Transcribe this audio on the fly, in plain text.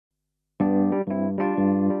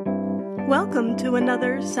Welcome to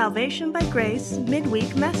another Salvation by Grace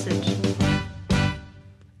midweek message.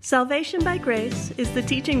 Salvation by Grace is the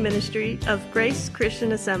teaching ministry of Grace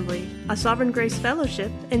Christian Assembly, a Sovereign Grace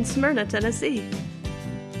Fellowship in Smyrna, Tennessee.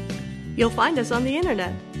 You'll find us on the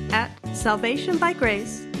internet at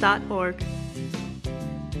salvationbygrace.org.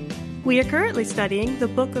 We are currently studying the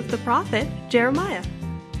book of the prophet Jeremiah.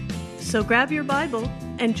 So grab your Bible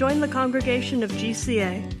and join the congregation of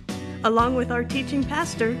GCA, along with our teaching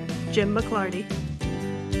pastor, Jim McClarty.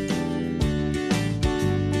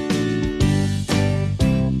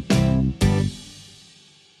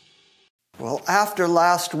 Well, after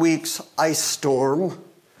last week's ice storm,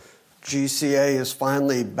 GCA is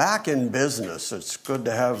finally back in business. It's good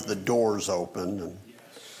to have the doors open and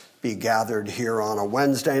be gathered here on a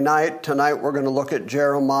Wednesday night. Tonight we're going to look at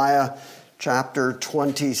Jeremiah chapter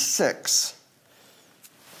 26.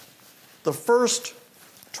 The first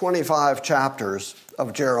 25 chapters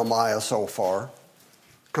of Jeremiah so far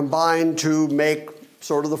combine to make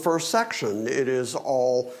sort of the first section. It is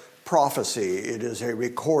all prophecy. It is a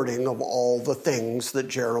recording of all the things that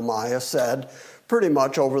Jeremiah said pretty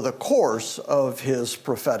much over the course of his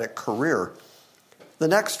prophetic career. The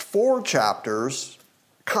next 4 chapters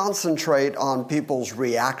concentrate on people's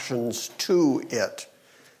reactions to it.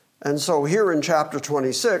 And so here in chapter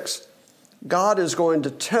 26, God is going to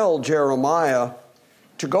tell Jeremiah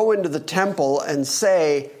to go into the temple and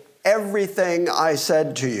say everything I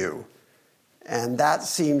said to you. And that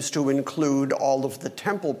seems to include all of the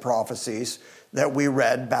temple prophecies that we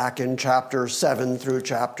read back in chapter 7 through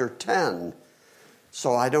chapter 10.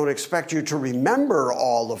 So I don't expect you to remember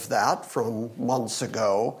all of that from months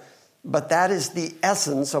ago, but that is the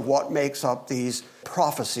essence of what makes up these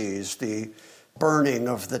prophecies: the burning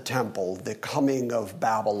of the temple, the coming of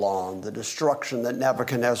Babylon, the destruction that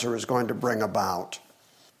Nebuchadnezzar is going to bring about.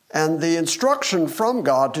 And the instruction from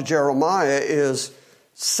God to Jeremiah is,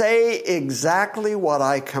 say exactly what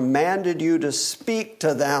I commanded you to speak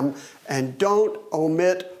to them, and don't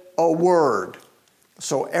omit a word.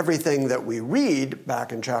 So everything that we read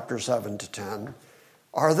back in chapter 7 to 10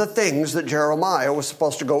 are the things that Jeremiah was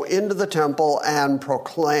supposed to go into the temple and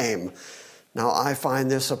proclaim. Now, I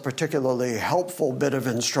find this a particularly helpful bit of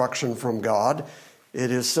instruction from God. It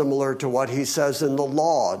is similar to what he says in the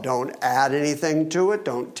law. Don't add anything to it.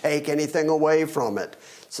 Don't take anything away from it.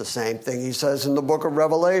 It's the same thing he says in the book of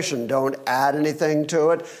Revelation. Don't add anything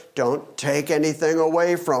to it. Don't take anything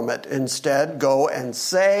away from it. Instead, go and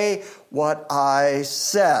say what I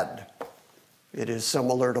said. It is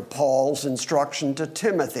similar to Paul's instruction to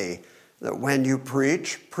Timothy that when you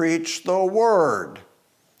preach, preach the word.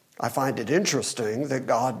 I find it interesting that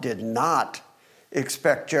God did not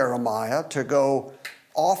expect Jeremiah to go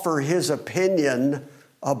offer his opinion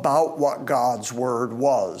about what God's word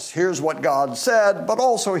was. Here's what God said, but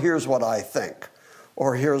also here's what I think.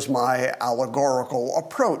 Or here's my allegorical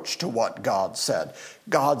approach to what God said.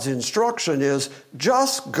 God's instruction is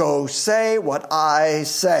just go say what I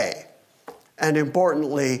say. And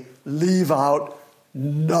importantly, leave out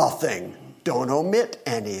nothing. Don't omit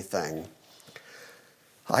anything.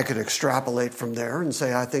 I could extrapolate from there and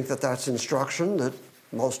say I think that that's instruction that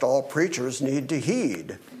most all preachers need to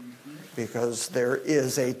heed, because there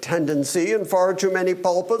is a tendency in far too many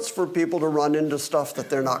pulpits for people to run into stuff that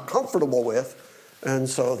they're not comfortable with, and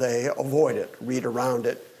so they avoid it, read around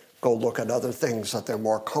it, go look at other things that they're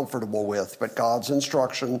more comfortable with. But God's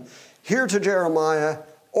instruction here to Jeremiah,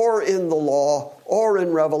 or in the law, or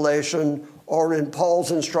in Revelation, or in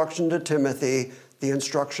Paul's instruction to Timothy, the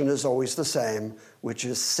instruction is always the same, which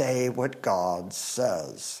is say what God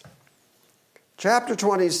says. Chapter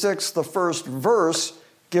 26, the first verse,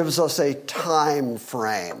 gives us a time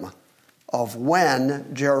frame of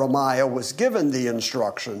when Jeremiah was given the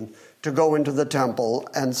instruction to go into the temple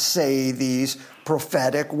and say these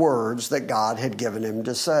prophetic words that God had given him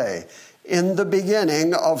to say. In the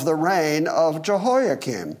beginning of the reign of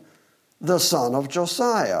Jehoiakim, the son of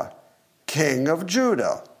Josiah, king of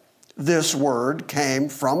Judah, this word came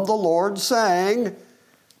from the Lord, saying,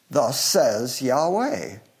 thus says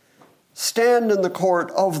Yahweh, stand in the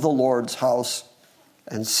court of the Lord's house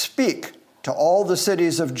and speak to all the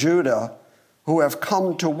cities of Judah who have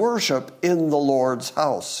come to worship in the Lord's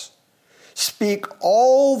house. Speak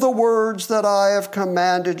all the words that I have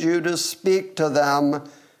commanded you to speak to them.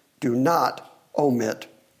 Do not omit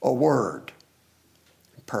a word.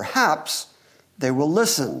 Perhaps they will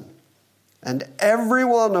listen, and every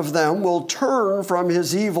one of them will turn from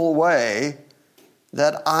his evil way,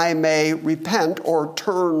 that I may repent or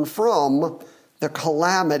turn from the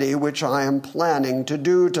calamity which I am planning to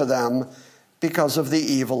do to them because of the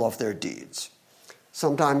evil of their deeds.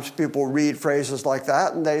 Sometimes people read phrases like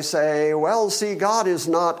that and they say, well, see, God is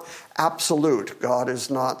not absolute. God is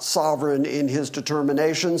not sovereign in his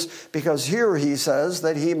determinations, because here he says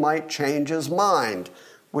that he might change his mind,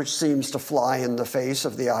 which seems to fly in the face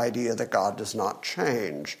of the idea that God does not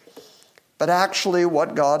change. But actually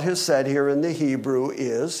what God has said here in the Hebrew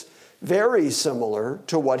is very similar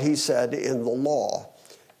to what he said in the law.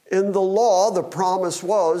 In the law, the promise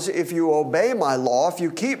was, if you obey my law, if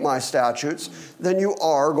you keep my statutes, then you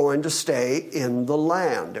are going to stay in the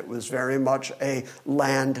land. It was very much a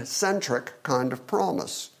land-centric kind of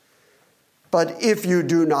promise. But if you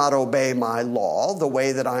do not obey my law, the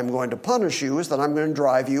way that I'm going to punish you is that I'm going to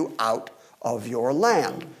drive you out of your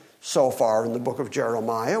land. So far in the book of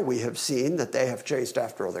Jeremiah, we have seen that they have chased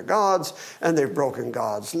after other gods, and they've broken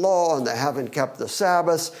God's law, and they haven't kept the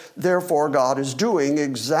Sabbaths. Therefore, God is doing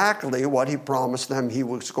exactly what he promised them he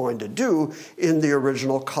was going to do in the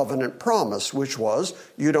original covenant promise, which was,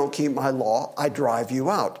 you don't keep my law, I drive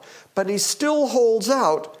you out. But he still holds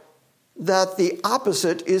out that the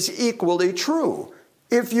opposite is equally true.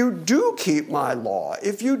 If you do keep my law,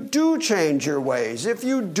 if you do change your ways, if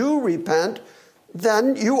you do repent,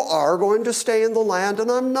 then you are going to stay in the land,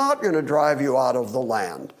 and I'm not going to drive you out of the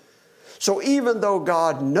land. So even though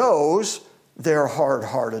God knows their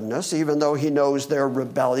hard-heartedness, even though he knows their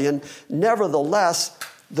rebellion, nevertheless,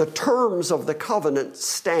 the terms of the covenant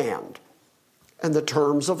stand. And the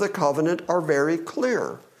terms of the covenant are very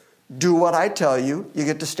clear. Do what I tell you, you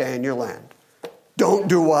get to stay in your land. Don't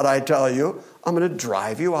do what I tell you, I'm going to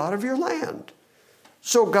drive you out of your land.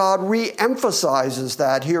 So God re-emphasizes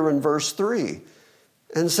that here in verse 3.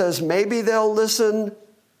 And says, maybe they'll listen,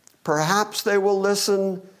 perhaps they will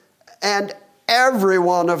listen, and every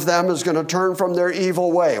one of them is going to turn from their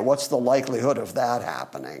evil way. What's the likelihood of that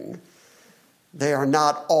happening? They are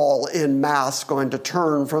not all in mass going to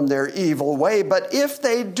turn from their evil way, but if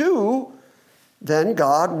they do, then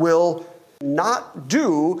God will not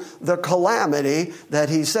do the calamity that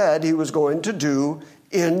he said he was going to do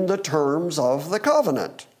in the terms of the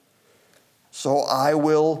covenant. So I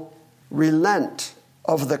will relent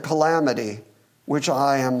of the calamity which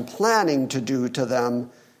I am planning to do to them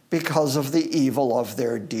because of the evil of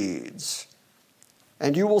their deeds.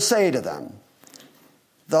 And you will say to them,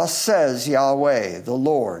 thus says Yahweh, the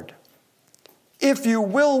Lord, if you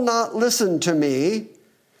will not listen to me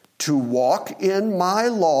to walk in my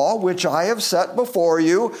law, which I have set before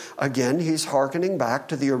you. Again, he's hearkening back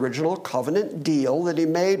to the original covenant deal that he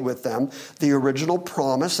made with them, the original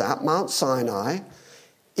promise at Mount Sinai.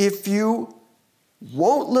 If you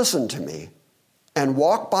won't listen to me and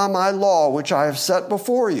walk by my law, which I have set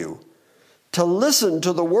before you, to listen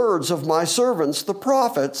to the words of my servants, the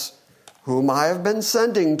prophets, whom I have been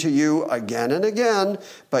sending to you again and again,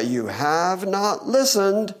 but you have not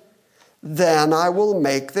listened, then I will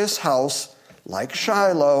make this house like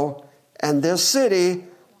Shiloh, and this city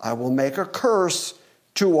I will make a curse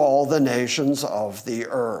to all the nations of the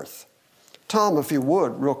earth. Tom, if you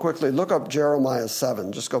would, real quickly, look up Jeremiah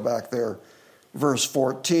 7. Just go back there. Verse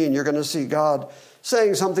 14, you're going to see God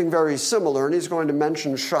saying something very similar, and he's going to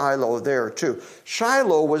mention Shiloh there too.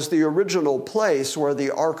 Shiloh was the original place where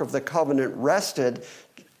the Ark of the Covenant rested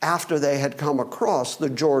after they had come across the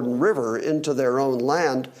Jordan River into their own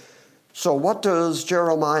land. So what does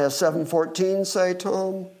Jeremiah 7:14 say,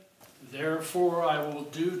 Tom? Therefore I will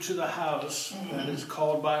do to the house that is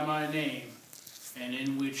called by my name, and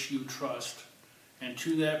in which you trust, and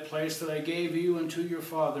to that place that I gave you and to your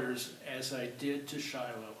fathers, as I did to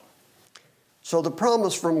Shiloh. So the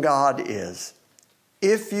promise from God is,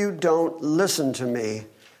 if you don't listen to me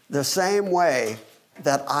the same way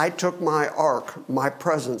that I took my ark, my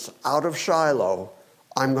presence, out of Shiloh,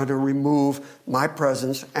 I'm going to remove my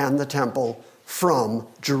presence and the temple from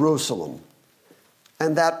Jerusalem.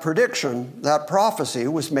 And that prediction, that prophecy,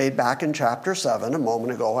 was made back in chapter 7. A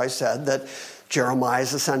moment ago I said that Jeremiah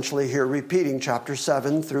is essentially here repeating chapter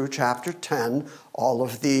 7 through chapter 10, all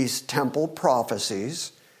of these temple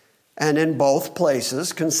prophecies. And in both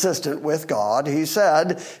places, consistent with God, he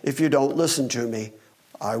said, if you don't listen to me,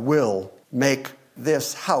 I will make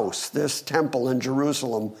this house, this temple in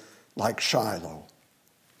Jerusalem, like Shiloh.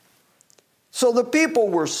 So the people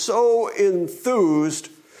were so enthused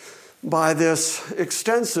by this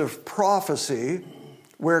extensive prophecy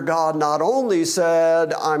where God not only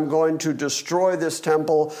said, I'm going to destroy this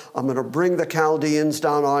temple, I'm going to bring the Chaldeans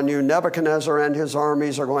down on you, Nebuchadnezzar and his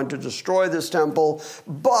armies are going to destroy this temple,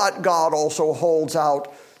 but God also holds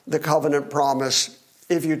out the covenant promise,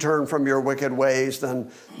 if you turn from your wicked ways,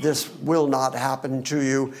 then this will not happen to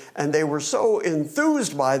you. And they were so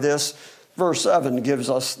enthused by this, verse 7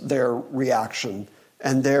 gives us their reaction.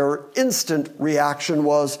 And their instant reaction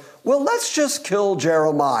was, well, let's just kill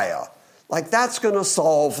Jeremiah. Like that's going to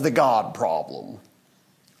solve the God problem.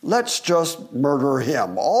 Let's just murder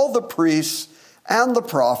him. All the priests and the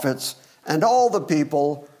prophets and all the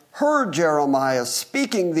people heard Jeremiah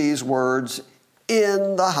speaking these words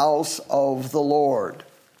in the house of the Lord.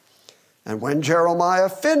 And when Jeremiah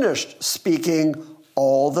finished speaking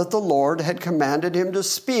all that the Lord had commanded him to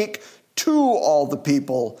speak to all the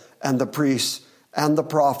people and the priests and the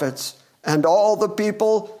prophets, and all the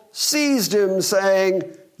people seized him, saying,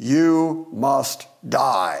 "You must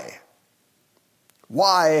die.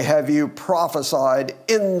 Why have you prophesied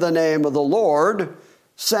in the name of the Lord,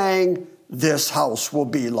 saying, this house will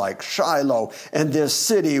be like Shiloh, and this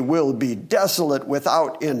city will be desolate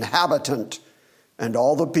without inhabitant?" And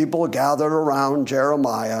all the people gathered around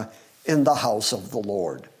Jeremiah in the house of the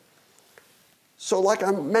Lord. So like I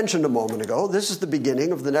mentioned a moment ago, this is the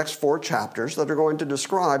beginning of the next 4 chapters that are going to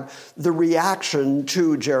describe the reaction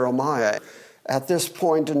to Jeremiah. At this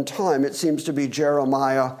point in time, it seems to be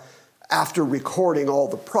Jeremiah, after recording all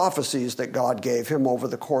the prophecies that God gave him over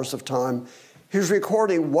the course of time, he's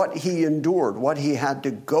recording what he endured, what he had to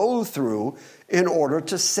go through in order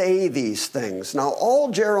to say these things. Now, all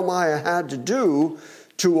Jeremiah had to do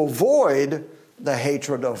to avoid the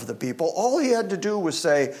hatred of the people, all he had to do was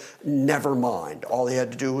say, never mind. All he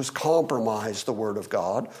had to do was compromise the word of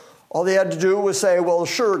God. All he had to do was say, well,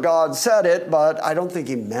 sure, God said it, but I don't think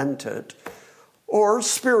he meant it. Or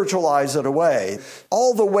spiritualize it away.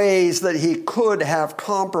 All the ways that he could have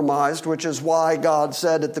compromised, which is why God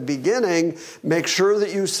said at the beginning, make sure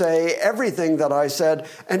that you say everything that I said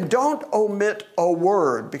and don't omit a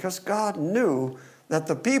word, because God knew that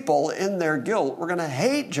the people in their guilt were going to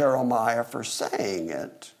hate Jeremiah for saying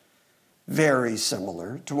it. Very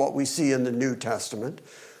similar to what we see in the New Testament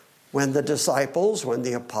when the disciples, when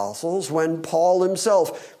the apostles, when Paul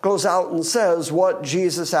himself goes out and says what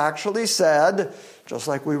Jesus actually said, just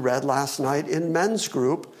like we read last night in men's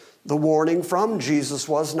group, the warning from Jesus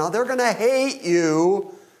was, now they're going to hate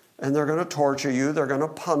you, and they're going to torture you, they're going to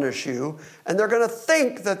punish you, and they're going to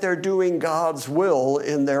think that they're doing God's will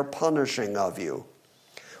in their punishing of you.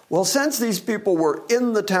 Well, since these people were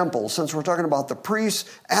in the temple, since we're talking about the priests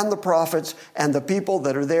and the prophets and the people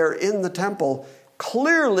that are there in the temple,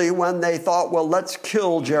 clearly when they thought, well, let's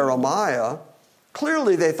kill Jeremiah,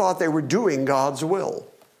 clearly they thought they were doing God's will.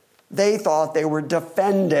 They thought they were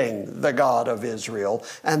defending the God of Israel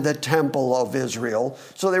and the temple of Israel.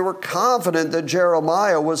 So they were confident that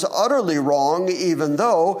Jeremiah was utterly wrong, even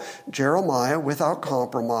though Jeremiah, without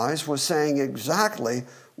compromise, was saying exactly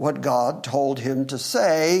what God told him to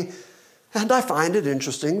say. And I find it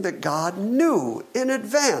interesting that God knew in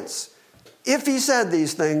advance, if he said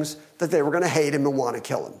these things, that they were going to hate him and want to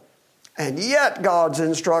kill him. And yet God's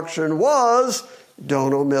instruction was,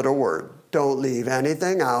 don't omit a word. Don't leave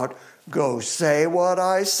anything out. Go say what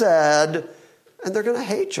I said, and they're going to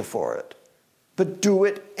hate you for it. But do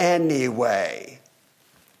it anyway.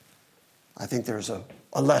 I think there's a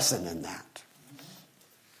lesson in that.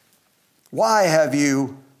 Why have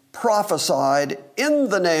you prophesied in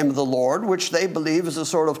the name of the Lord, which they believe is a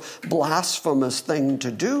sort of blasphemous thing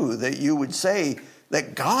to do, that you would say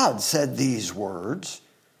that God said these words?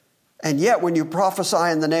 And yet when you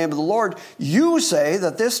prophesy in the name of the Lord, you say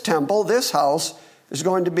that this temple, this house, is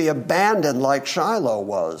going to be abandoned like Shiloh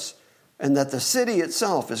was, and that the city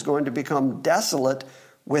itself is going to become desolate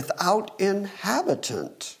without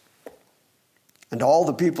inhabitant. And all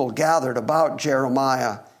the people gathered about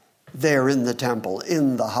Jeremiah there in the temple,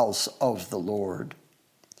 in the house of the Lord.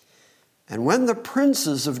 And when the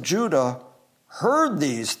princes of Judah heard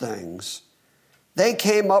these things, they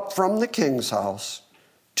came up from the king's house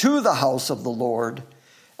to the house of the Lord,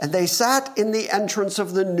 and they sat in the entrance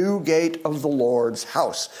of the new gate of the Lord's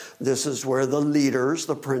house. This is where the leaders,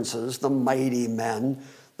 the princes, the mighty men,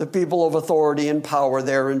 the people of authority and power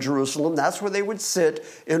there in Jerusalem, that's where they would sit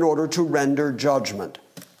in order to render judgment.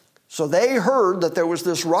 So they heard that there was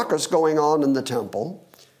this ruckus going on in the temple,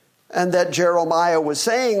 and that Jeremiah was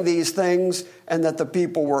saying these things, and that the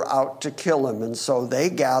people were out to kill him. And so they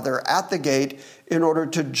gather at the gate in order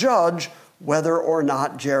to judge whether or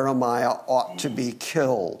not Jeremiah ought to be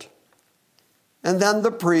killed. And then the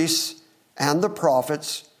priests and the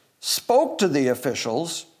prophets spoke to the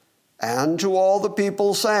officials and to all the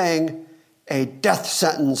people, saying, a death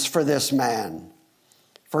sentence for this man,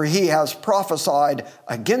 for he has prophesied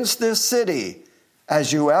against this city,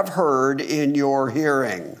 as you have heard in your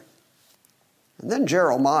hearing. And then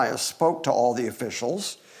Jeremiah spoke to all the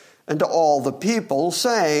officials and to all the people,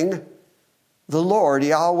 saying, the Lord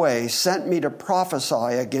Yahweh sent me to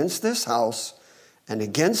prophesy against this house and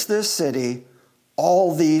against this city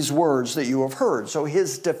all these words that you have heard. So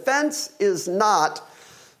his defense is not,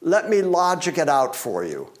 let me logic it out for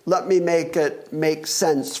you. Let me make it make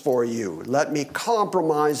sense for you. Let me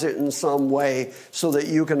compromise it in some way so that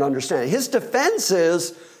you can understand. His defense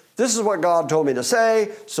is, this is what God told me to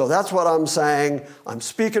say, so that's what I'm saying. I'm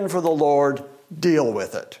speaking for the Lord. Deal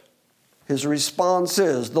with it. His response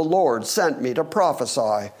is, the Lord sent me to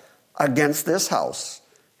prophesy against this house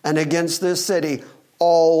and against this city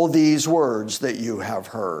all these words that you have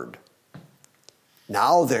heard.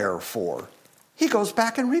 Now, therefore, he goes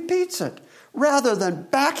back and repeats it. Rather than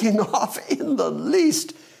backing off in the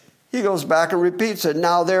least, he goes back and repeats it.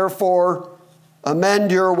 Now, therefore, amend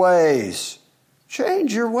your ways.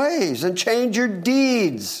 Change your ways and change your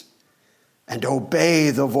deeds and obey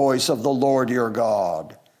the voice of the Lord your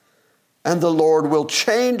God. And the Lord will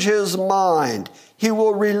change his mind. He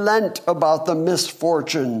will relent about the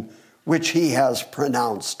misfortune which he has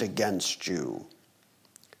pronounced against you.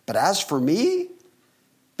 But as for me,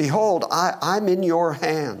 behold, I'm in your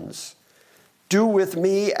hands. Do with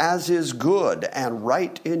me as is good and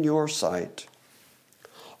right in your sight.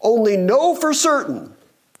 Only know for certain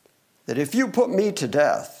that if you put me to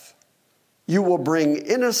death, you will bring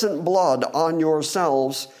innocent blood on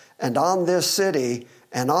yourselves and on this city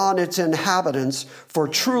and on its inhabitants, for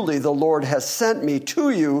truly the Lord has sent me to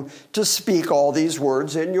you to speak all these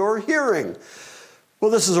words in your hearing.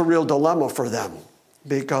 Well, this is a real dilemma for them,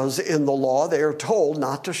 because in the law they are told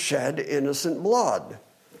not to shed innocent blood.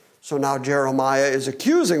 So now Jeremiah is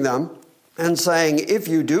accusing them and saying, if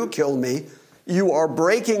you do kill me, you are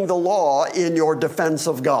breaking the law in your defense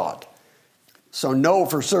of God. So know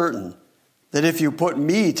for certain that if you put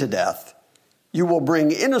me to death, you will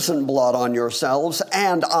bring innocent blood on yourselves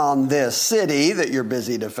and on this city that you're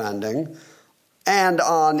busy defending, and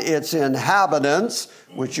on its inhabitants,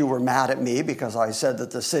 which you were mad at me because I said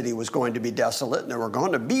that the city was going to be desolate and there were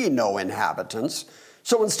going to be no inhabitants.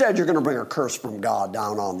 So instead you're going to bring a curse from God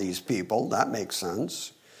down on these people. That makes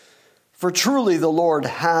sense. For truly the Lord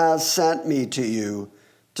has sent me to you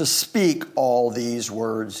to speak all these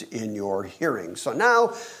words in your hearing. So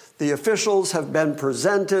now the officials have been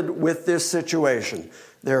presented with this situation.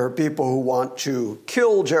 There are people who want to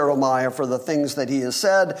kill Jeremiah for the things that he has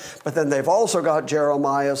said, but then they've also got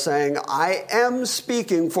Jeremiah saying, I am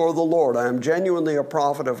speaking for the Lord. I am genuinely a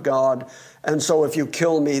prophet of God, and so if you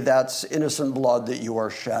kill me, that's innocent blood that you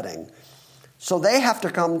are shedding. So they have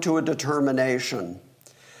to come to a determination.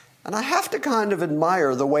 And I have to kind of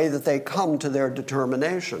admire the way that they come to their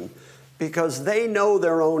determination, because they know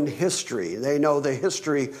their own history. They know the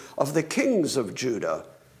history of the kings of Judah.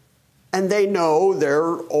 And they know their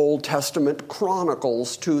Old Testament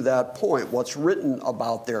chronicles to that point, what's written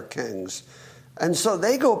about their kings. And so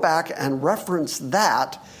they go back and reference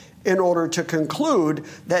that in order to conclude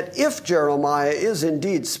that if Jeremiah is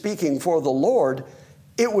indeed speaking for the Lord,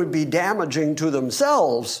 it would be damaging to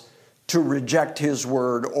themselves to reject his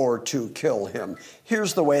word or to kill him.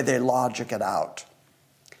 Here's the way they logic it out.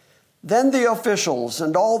 Then the officials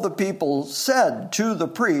and all the people said to the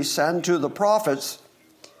priests and to the prophets,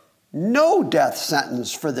 no death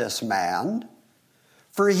sentence for this man,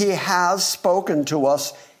 for he has spoken to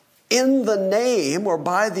us in the name or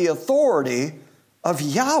by the authority of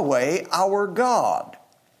Yahweh our God.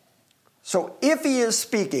 So if he is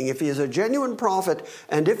speaking, if he is a genuine prophet,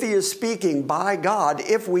 and if he is speaking by God,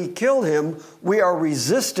 if we kill him, we are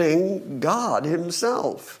resisting God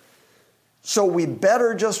himself. So we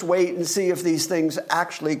better just wait and see if these things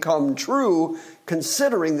actually come true,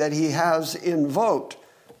 considering that he has invoked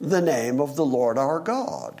the name of the Lord our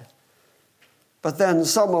God. But then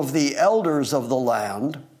some of the elders of the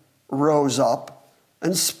land rose up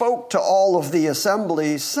and spoke to all of the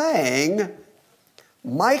assembly, saying,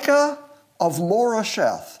 Micah of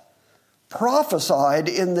Moresheth prophesied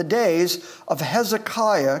in the days of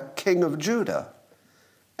Hezekiah, king of Judah.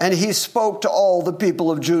 And he spoke to all the people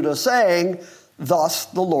of Judah, saying, thus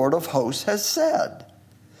the Lord of hosts has said,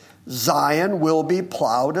 Zion will be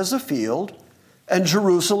plowed as a field, and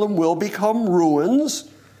Jerusalem will become ruins,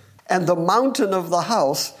 and the mountain of the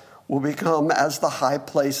house will become as the high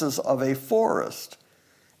places of a forest.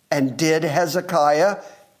 And did Hezekiah,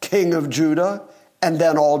 king of Judah, and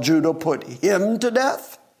then all Judah put him to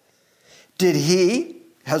death? Did he,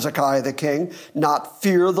 Hezekiah the king, not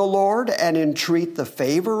fear the Lord and entreat the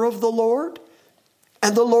favor of the Lord?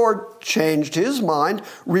 And the Lord changed his mind,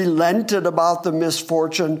 relented about the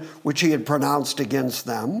misfortune which he had pronounced against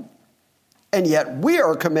them. And yet we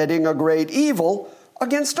are committing a great evil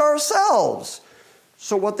against ourselves.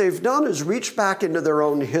 So what they've done is reach back into their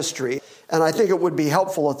own history And I think it would be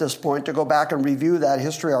helpful at this point to go back and review that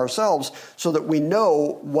history ourselves so that we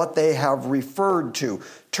know what they have referred to.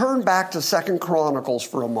 Turn back to 2 Chronicles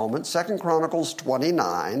for a moment, 2 Chronicles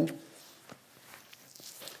 29.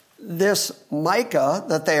 This Micah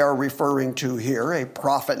that they are referring to here, a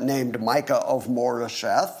prophet named Micah of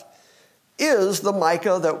Moresheth, is the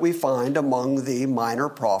Micah that we find among the minor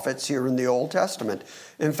prophets here in the Old Testament.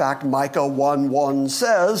 In fact, Micah 1:1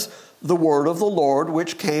 says, "The word of the Lord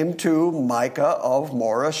which came to Micah of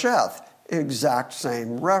Moresheth." Exact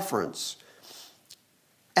same reference.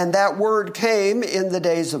 And that word came in the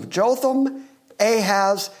days of Jotham,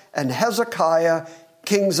 Ahaz, and Hezekiah,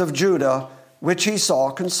 kings of Judah, which he saw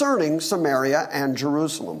concerning Samaria and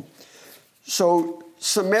Jerusalem. So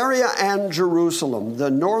Samaria and Jerusalem, the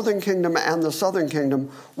northern kingdom and the southern kingdom,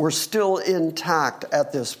 were still intact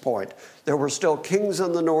at this point. There were still kings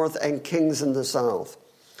in the north and kings in the south.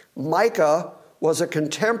 Micah was a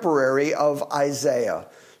contemporary of Isaiah.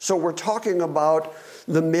 So we're talking about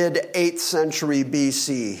the mid-8th century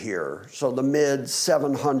BC here. So the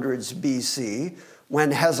mid-700s BC,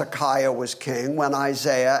 when Hezekiah was king, when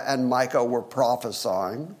Isaiah and Micah were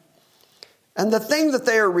prophesying. And the thing that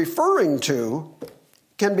they are referring to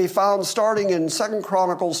can be found starting in 2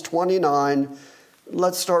 Chronicles 29.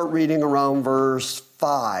 Let's start reading around verse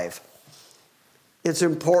 5. It's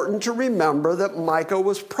important to remember that Micah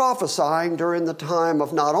was prophesying during the time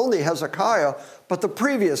of not only Hezekiah, but the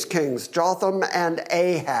previous kings, Jotham and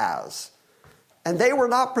Ahaz. And they were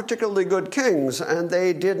not particularly good kings, and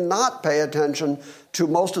they did not pay attention to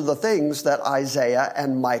most of the things that Isaiah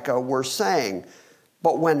and Micah were saying.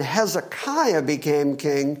 But when Hezekiah became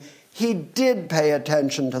king, he did pay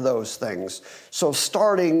attention to those things. So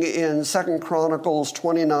starting in 2 Chronicles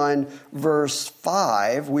 29, verse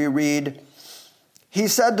 5, we read, "He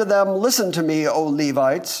said to them, 'Listen to me, O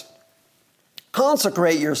Levites.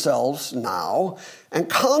 Consecrate yourselves now, and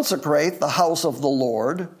consecrate the house of the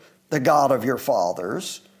Lord, the God of your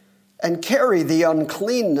fathers, and carry the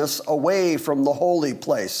uncleanness away from the holy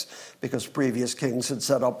place,'" because previous kings had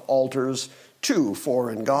set up altars to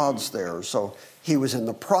foreign gods there. So he was in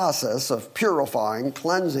the process of purifying,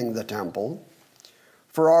 cleansing the temple.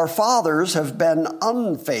 "For our fathers have been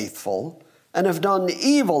unfaithful and have done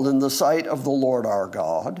evil in the sight of the Lord our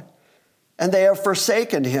God, and they have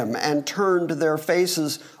forsaken him and turned their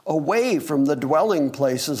faces away from the dwelling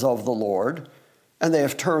places of the Lord, and they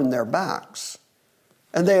have turned their backs.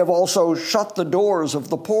 And they have also shut the doors of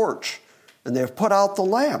the porch, and they have put out the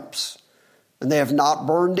lamps. And they have not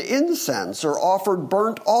burned incense or offered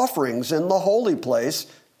burnt offerings in the holy place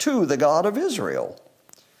to the God of Israel.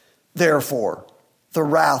 Therefore, the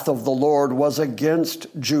wrath of the Lord was against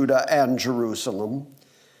Judah and Jerusalem,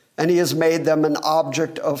 and he has made them an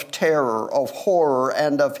object of terror, of horror,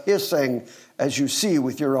 and of hissing, as you see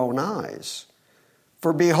with your own eyes.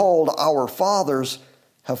 For behold, our fathers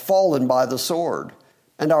have fallen by the sword,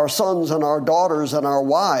 and our sons and our daughters and our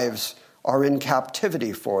wives are in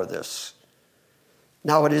captivity for this.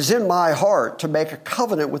 Now it is in my heart to make a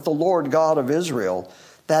covenant with the Lord God of Israel,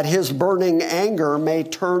 that his burning anger may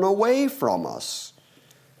turn away from us.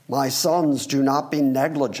 My sons, do not be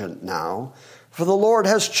negligent now, for the Lord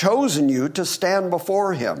has chosen you to stand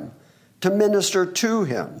before him, to minister to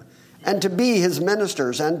him, and to be his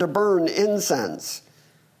ministers, and to burn incense."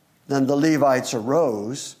 Then the Levites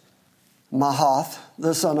arose, Mahath,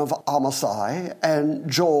 the son of Amasai, and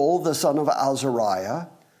Joel, the son of Azariah,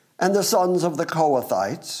 and the sons of the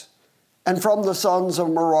Kohathites, and from the sons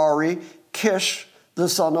of Merari, Kish, the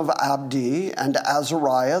son of Abdi, and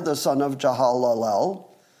Azariah, the son of Jehalalel,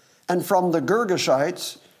 and from the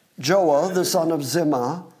Girgashites, Joah, the son of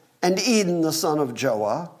Zimmah, and Eden, the son of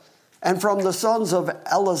Joah, and from the sons of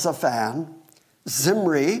Elizaphan,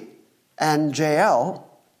 Zimri, and Jael,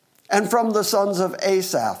 and from the sons of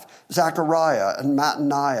Asaph, Zechariah, and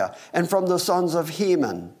Mattaniah, and from the sons of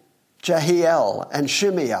Heman, Jehiel, and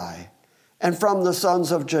Shimei, and from the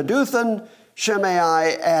sons of Jeduthun,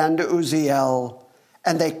 Shimei, and Uzziel.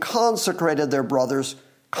 And they consecrated their brothers,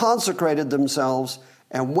 consecrated themselves,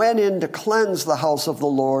 and went in to cleanse the house of the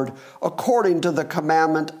Lord according to the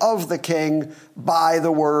commandment of the king by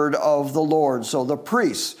the word of the Lord. So the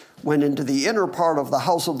priests went into the inner part of the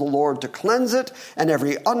house of the Lord to cleanse it, and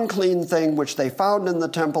every unclean thing which they found in the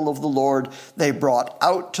temple of the Lord, they brought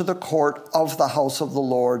out to the court of the house of the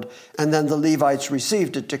Lord, and then the Levites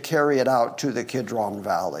received it to carry it out to the Kidron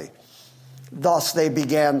Valley. Thus they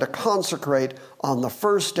began to consecrate on the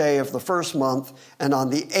first day of the first month, and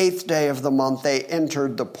on the 8th day of the month they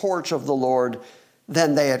entered the porch of the Lord,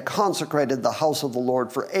 Then they had consecrated the house of the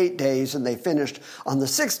Lord for 8 days, and they finished on the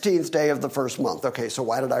 16th day of the first month. Okay, so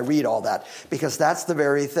why did I read all that? Because that's the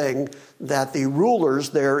very thing that the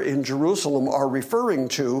rulers there in Jerusalem are referring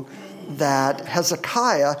to, that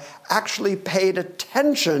Hezekiah actually paid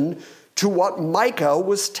attention to what Micah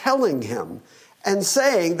was telling him, and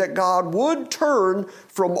saying that God would turn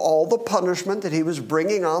from all the punishment that he was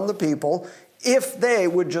bringing on the people if they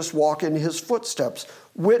would just walk in his footsteps,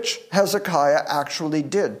 which Hezekiah actually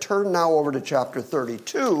did. Turn now over to chapter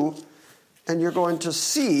 32, and you're going to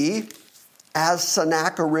see, as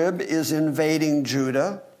Sennacherib is invading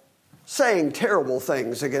Judah, saying terrible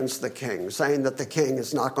things against the king, saying that the king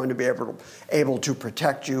is not going to be able to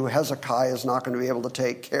protect you, Hezekiah is not going to be able to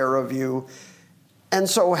take care of you. And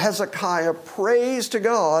so Hezekiah prays to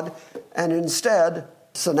God, and instead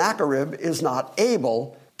Sennacherib is not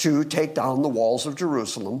able to take down the walls of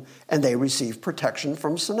Jerusalem, and they receive protection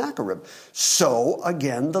from Sennacherib. So,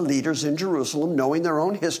 again, the leaders in Jerusalem, knowing their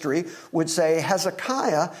own history, would say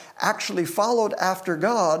Hezekiah actually followed after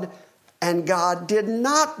God, and God did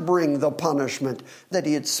not bring the punishment that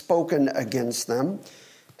he had spoken against them.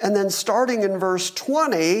 And then starting in verse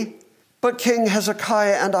 20, but King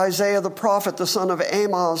Hezekiah and Isaiah the prophet, the son of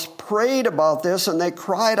Amoz, prayed about this, and they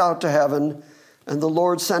cried out to heaven. And the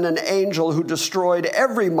Lord sent an angel who destroyed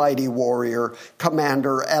every mighty warrior,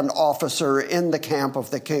 commander, and officer in the camp of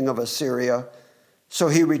the king of Assyria. So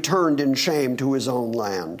he returned in shame to his own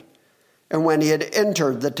land. And when he had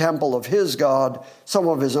entered the temple of his God, some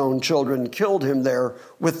of his own children killed him there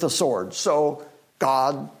with the sword. So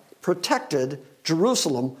God protected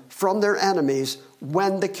Jerusalem from their enemies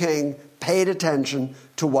when the king paid attention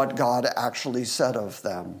to what God actually said of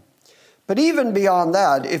them. But even beyond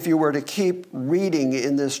that, if you were to keep reading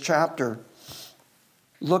in this chapter,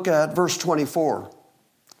 look at verse 24.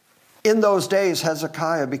 In those days,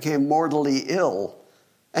 Hezekiah became mortally ill,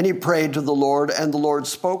 and he prayed to the Lord, and the Lord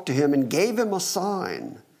spoke to him and gave him a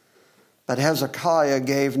sign. But Hezekiah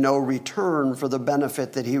gave no return for the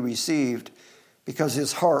benefit that he received, because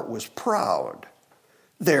his heart was proud.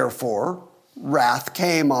 Therefore, wrath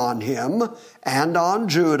came on him, and on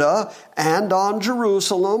Judah, and on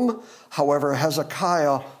Jerusalem. However,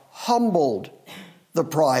 Hezekiah humbled the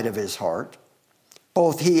pride of his heart,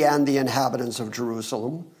 both he and the inhabitants of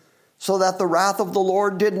Jerusalem, so that the wrath of the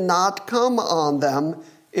Lord did not come on them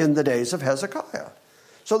in the days of Hezekiah.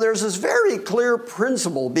 So there's this very clear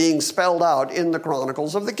principle being spelled out in the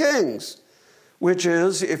Chronicles of the Kings, which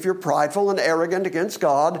is, if you're prideful and arrogant against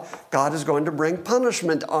God, God is going to bring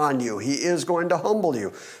punishment on you. He is going to humble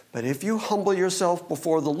you. But if you humble yourself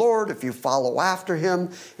before the Lord, if you follow after him,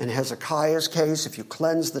 in Hezekiah's case, if you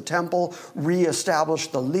cleanse the temple, reestablish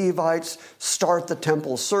the Levites, start the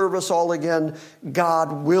temple service all again,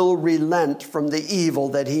 God will relent from the evil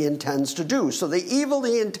that he intends to do. So the evil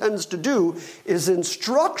he intends to do is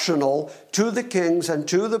instructional to the kings and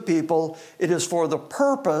to the people. It is for the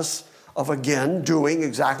purpose of, again, doing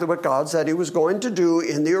exactly what God said he was going to do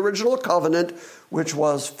in the original covenant, which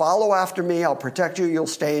was, follow after me, I'll protect you, you'll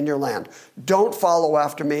stay in your land. Don't follow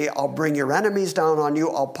after me, I'll bring your enemies down on you,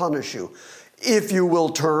 I'll punish you. If you will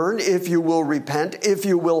turn, if you will repent, if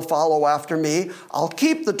you will follow after me, I'll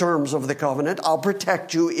keep the terms of the covenant, I'll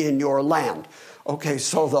protect you in your land. Okay,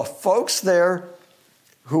 so the folks there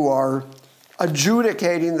who are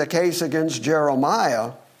adjudicating the case against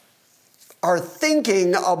Jeremiah are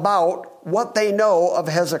thinking about what they know of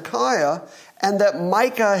Hezekiah, and that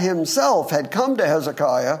Micah himself had come to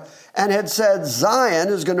Hezekiah and had said, Zion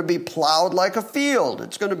is going to be plowed like a field.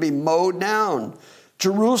 It's going to be mowed down.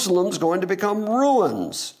 Jerusalem's going to become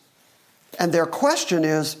ruins. And their question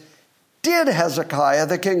is, did Hezekiah,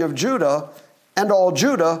 the king of Judah, and all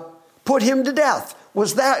Judah, put him to death?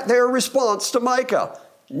 Was that their response to Micah?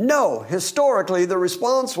 No. Historically, the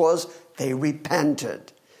response was they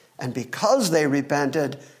repented. And because they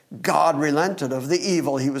repented, God relented of the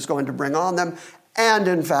evil he was going to bring on them, and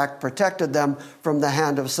in fact protected them from the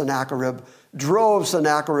hand of Sennacherib, drove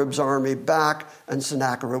Sennacherib's army back, and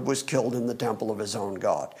Sennacherib was killed in the temple of his own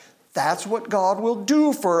God. That's what God will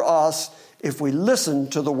do for us if we listen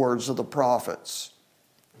to the words of the prophets.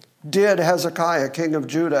 Did Hezekiah, king of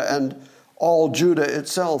Judah, and all Judah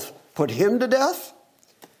itself put him to death?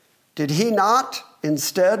 Did he not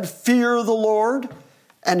instead fear the Lord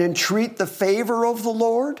and entreat the favor of the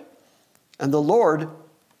Lord? And the Lord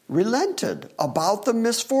relented about the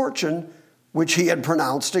misfortune which he had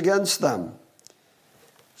pronounced against them.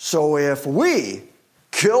 So if we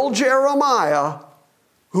kill Jeremiah,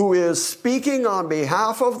 who is speaking on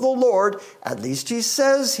behalf of the Lord. At least he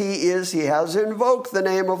says he is. He has invoked the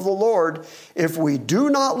name of the Lord. If we do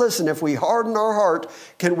not listen, if we harden our heart,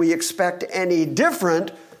 can we expect any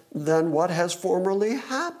different than what has formerly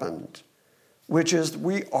happened? Which is,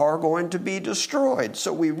 we are going to be destroyed.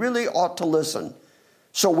 So we really ought to listen.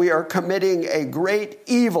 So we are committing a great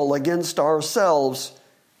evil against ourselves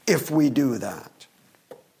if we do that.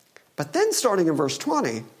 But then starting in verse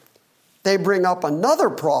 20, they bring up another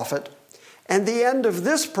prophet, and the end of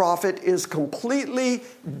this prophet is completely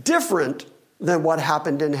different than what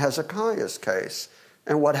happened in Hezekiah's case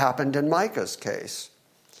and what happened in Micah's case.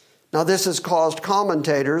 Now, this has caused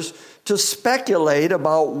commentators to speculate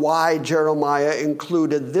about why Jeremiah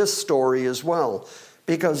included this story as well.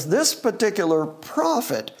 Because this particular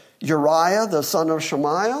prophet, Uriah, the son of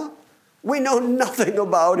Shemaiah, we know nothing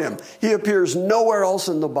about him. He appears nowhere else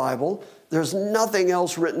in the Bible. There's nothing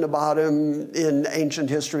else written about him in ancient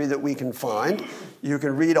history that we can find. You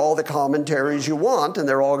can read all the commentaries you want, and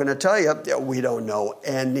they're all going to tell you, we don't know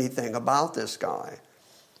anything about this guy.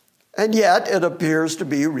 And yet, it appears to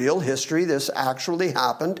be real history. This actually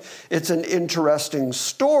happened. It's an interesting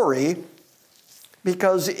story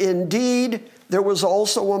because indeed, there was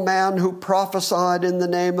also a man who prophesied in the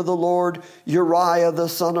name of the Lord, Uriah, the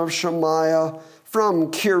son of Shemaiah, from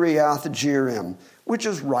Kiriath Jearim, which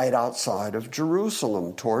is right outside of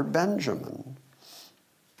Jerusalem toward Benjamin.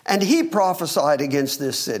 And he prophesied against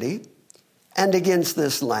this city and against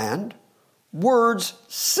this land, words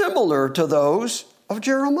similar to those of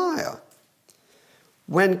Jeremiah.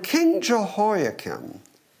 When King Jehoiakim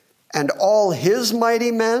and all his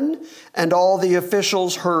mighty men and all the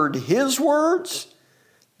officials heard his words,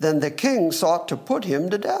 then the king sought to put him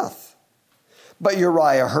to death. But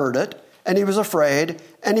Uriah heard it, and he was afraid,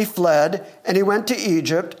 and he fled, and he went to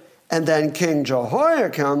Egypt. And then King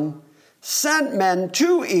Jehoiakim sent men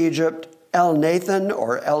to Egypt, Elnathan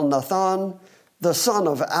or Elnathan, the son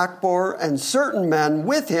of Akbor, and certain men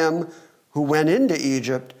with him who went into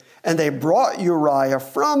Egypt. And they brought Uriah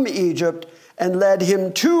from Egypt and led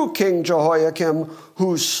him to King Jehoiakim,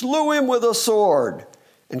 who slew him with a sword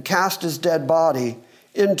and cast his dead body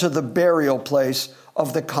into the burial place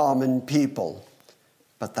of the common people.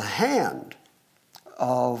 But the hand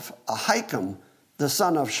of Ahikam, the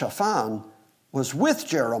son of Shaphan, was with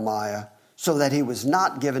Jeremiah, so that he was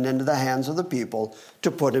not given into the hands of the people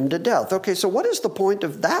to put him to death. Okay, so what is the point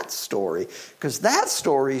of that story? Because that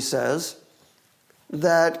story says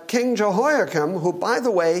that King Jehoiakim, who, by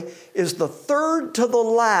the way, is the third to the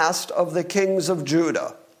last of the kings of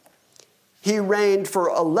Judah, he reigned for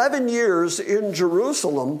 11 years in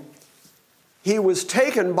Jerusalem. He was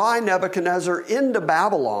taken by Nebuchadnezzar into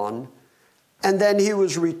Babylon, and then he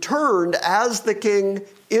was returned as the king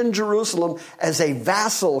in Jerusalem as a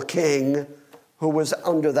vassal king who was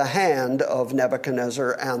under the hand of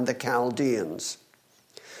Nebuchadnezzar and the Chaldeans.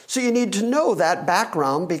 So you need to know that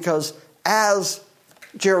background, because as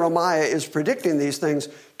Jeremiah is predicting these things,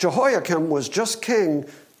 Jehoiakim was just king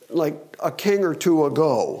like a king or two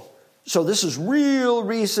ago. So this is real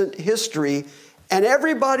recent history, and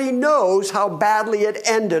everybody knows how badly it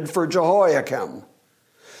ended for Jehoiakim.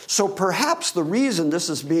 So perhaps the reason this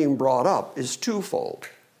is being brought up is twofold.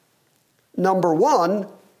 Number one,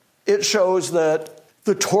 it shows that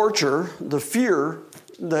the torture, the fear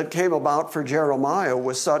that came about for Jeremiah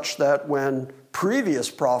was such that when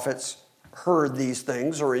previous prophets heard these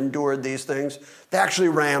things or endured these things, they actually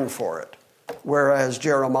ran for it. Whereas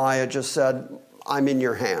Jeremiah just said, I'm in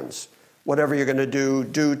your hands. Whatever you're going to do,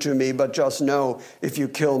 do to me, but just know if you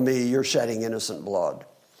kill me, you're shedding innocent blood.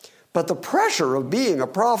 But the pressure of being a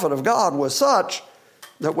prophet of God was such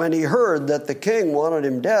that when he heard that the king wanted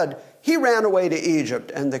him dead, he ran away to Egypt.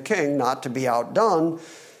 And the king, not to be outdone,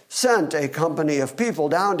 sent a company of people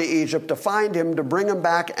down to Egypt to find him, to bring him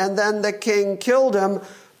back, and then the king killed him.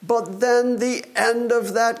 But then the end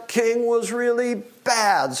of that king was really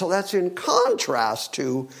bad. So that's in contrast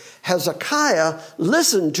to Hezekiah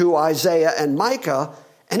listened to Isaiah and Micah,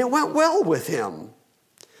 and it went well with him.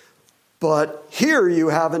 But here you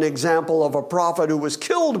have an example of a prophet who was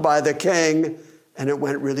killed by the king, and it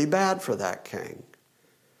went really bad for that king.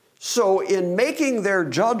 So in making their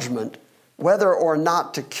judgment whether or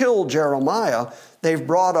not to kill Jeremiah, they've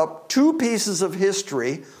brought up two pieces of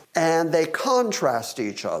history, and they contrast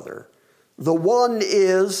each other. The one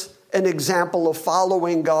is an example of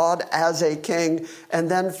following God as a king,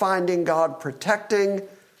 and then finding God protecting,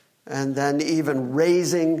 and then even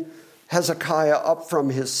raising Hezekiah up from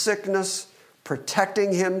his sickness,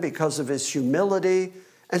 protecting him because of his humility.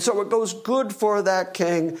 And so it goes good for that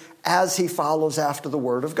king as he follows after the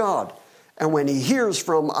word of God. And when he hears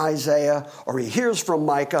from Isaiah or he hears from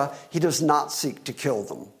Micah, he does not seek to kill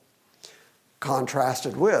them.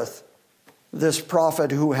 Contrasted with this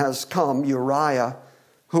prophet who has come, Uriah,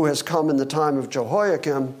 who has come in the time of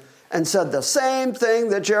Jehoiakim and said the same thing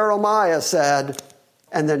that Jeremiah said,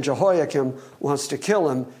 and then Jehoiakim wants to kill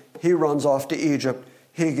him. He runs off to Egypt.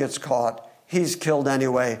 He gets caught. He's killed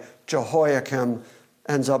anyway. Jehoiakim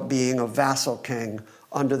ends up being a vassal king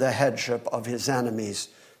under the headship of his enemies,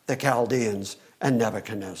 the Chaldeans and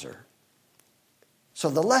Nebuchadnezzar. So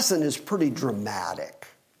the lesson is pretty dramatic.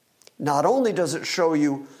 Not only does it show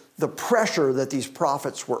you the pressure that these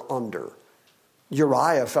prophets were under.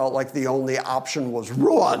 Uriah felt like the only option was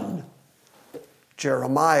run.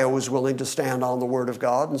 Jeremiah was willing to stand on the word of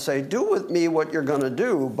God and say, do with me what you're going to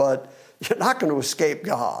do, but you're not going to escape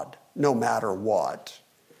God, no matter what.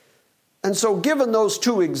 And so given those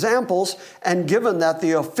two examples, and given that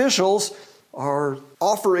the officials are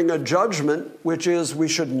offering a judgment, which is we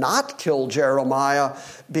should not kill Jeremiah,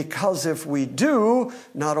 because if we do,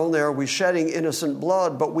 not only are we shedding innocent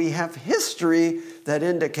blood, but we have history that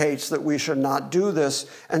indicates that we should not do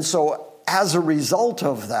this. And so as a result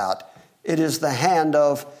of that, it is the hand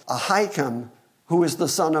of Ahikam, who is the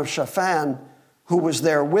son of Shaphan, who was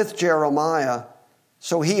there with Jeremiah.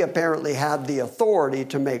 So he apparently had the authority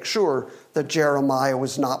to make sure that Jeremiah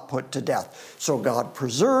was not put to death. So God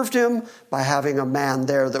preserved him by having a man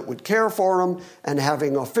there that would care for him and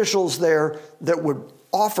having officials there that would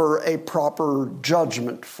offer a proper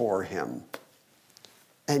judgment for him.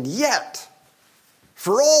 And yet,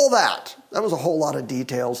 for all that was a whole lot of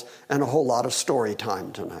details and a whole lot of story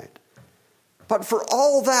time tonight. But for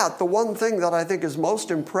all that, the one thing that I think is most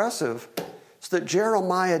impressive is that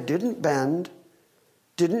Jeremiah didn't bend,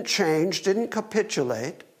 didn't change, didn't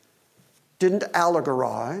capitulate, didn't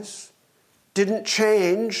allegorize, didn't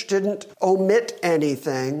change, didn't omit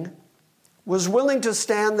anything, was willing to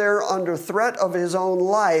stand there under threat of his own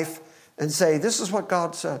life and say, this is what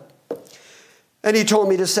God said. And he told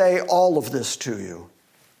me to say all of this to you.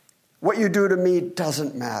 What you do to me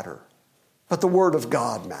doesn't matter, but the word of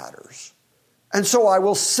God matters. And so I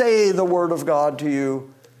will say the word of God to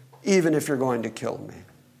you, even if you're going to kill me.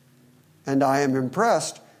 And I am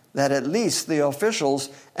impressed that at least the officials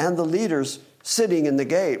and the leaders sitting in the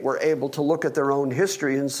gate were able to look at their own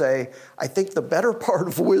history and say, I think the better part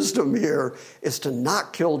of wisdom here is to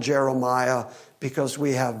not kill Jeremiah, because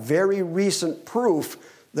we have very recent proof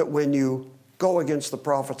that when you go against the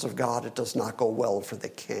prophets of God, it does not go well for the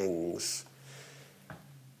kings.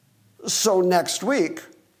 So next week,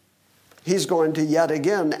 he's going to yet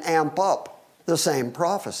again amp up the same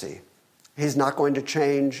prophecy. He's not going to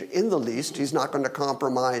change in the least. He's not going to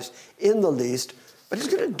compromise in the least, but he's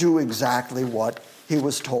going to do exactly what he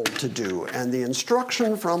was told to do. And the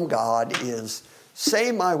instruction from God is,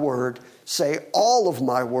 say my word, say all of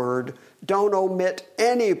my word, don't omit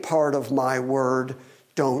any part of my word,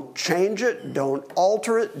 don't change it, don't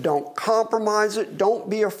alter it, don't compromise it, don't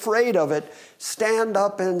be afraid of it. Stand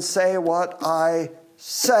up and say what I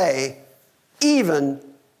say, even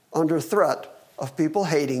under threat of people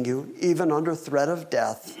hating you, even under threat of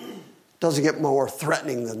death. Doesn't get more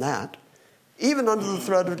threatening than that. Even under the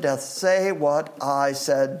threat of death, say what I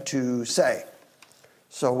said to say.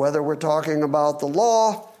 So whether we're talking about the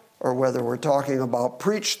law, or whether we're talking about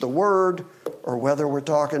preach the word, or whether we're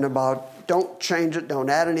talking about don't change it, don't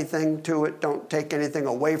add anything to it, don't take anything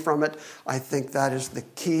away from it, I think that is the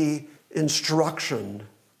key instruction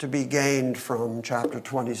to be gained from chapter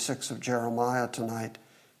 26 of Jeremiah tonight,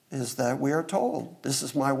 is that we are told, this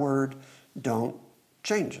is my word, don't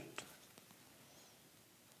change it.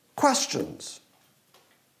 Questions?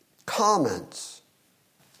 Comments?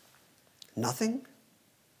 Nothing?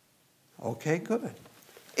 Okay, good.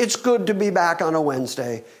 It's good to be back on a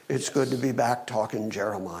Wednesday. It's good to be back talking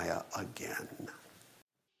Jeremiah again.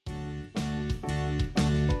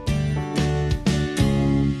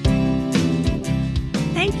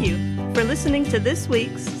 Thank you for listening to this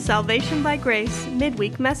week's Salvation by Grace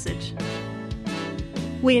Midweek message.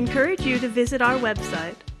 We encourage you to visit our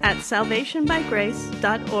website at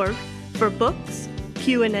salvationbygrace.org for books,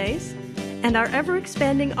 Q&As, and our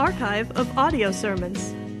ever-expanding archive of audio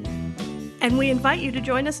sermons. And we invite you to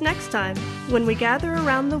join us next time when we gather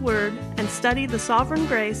around the Word and study the sovereign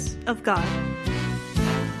grace of God.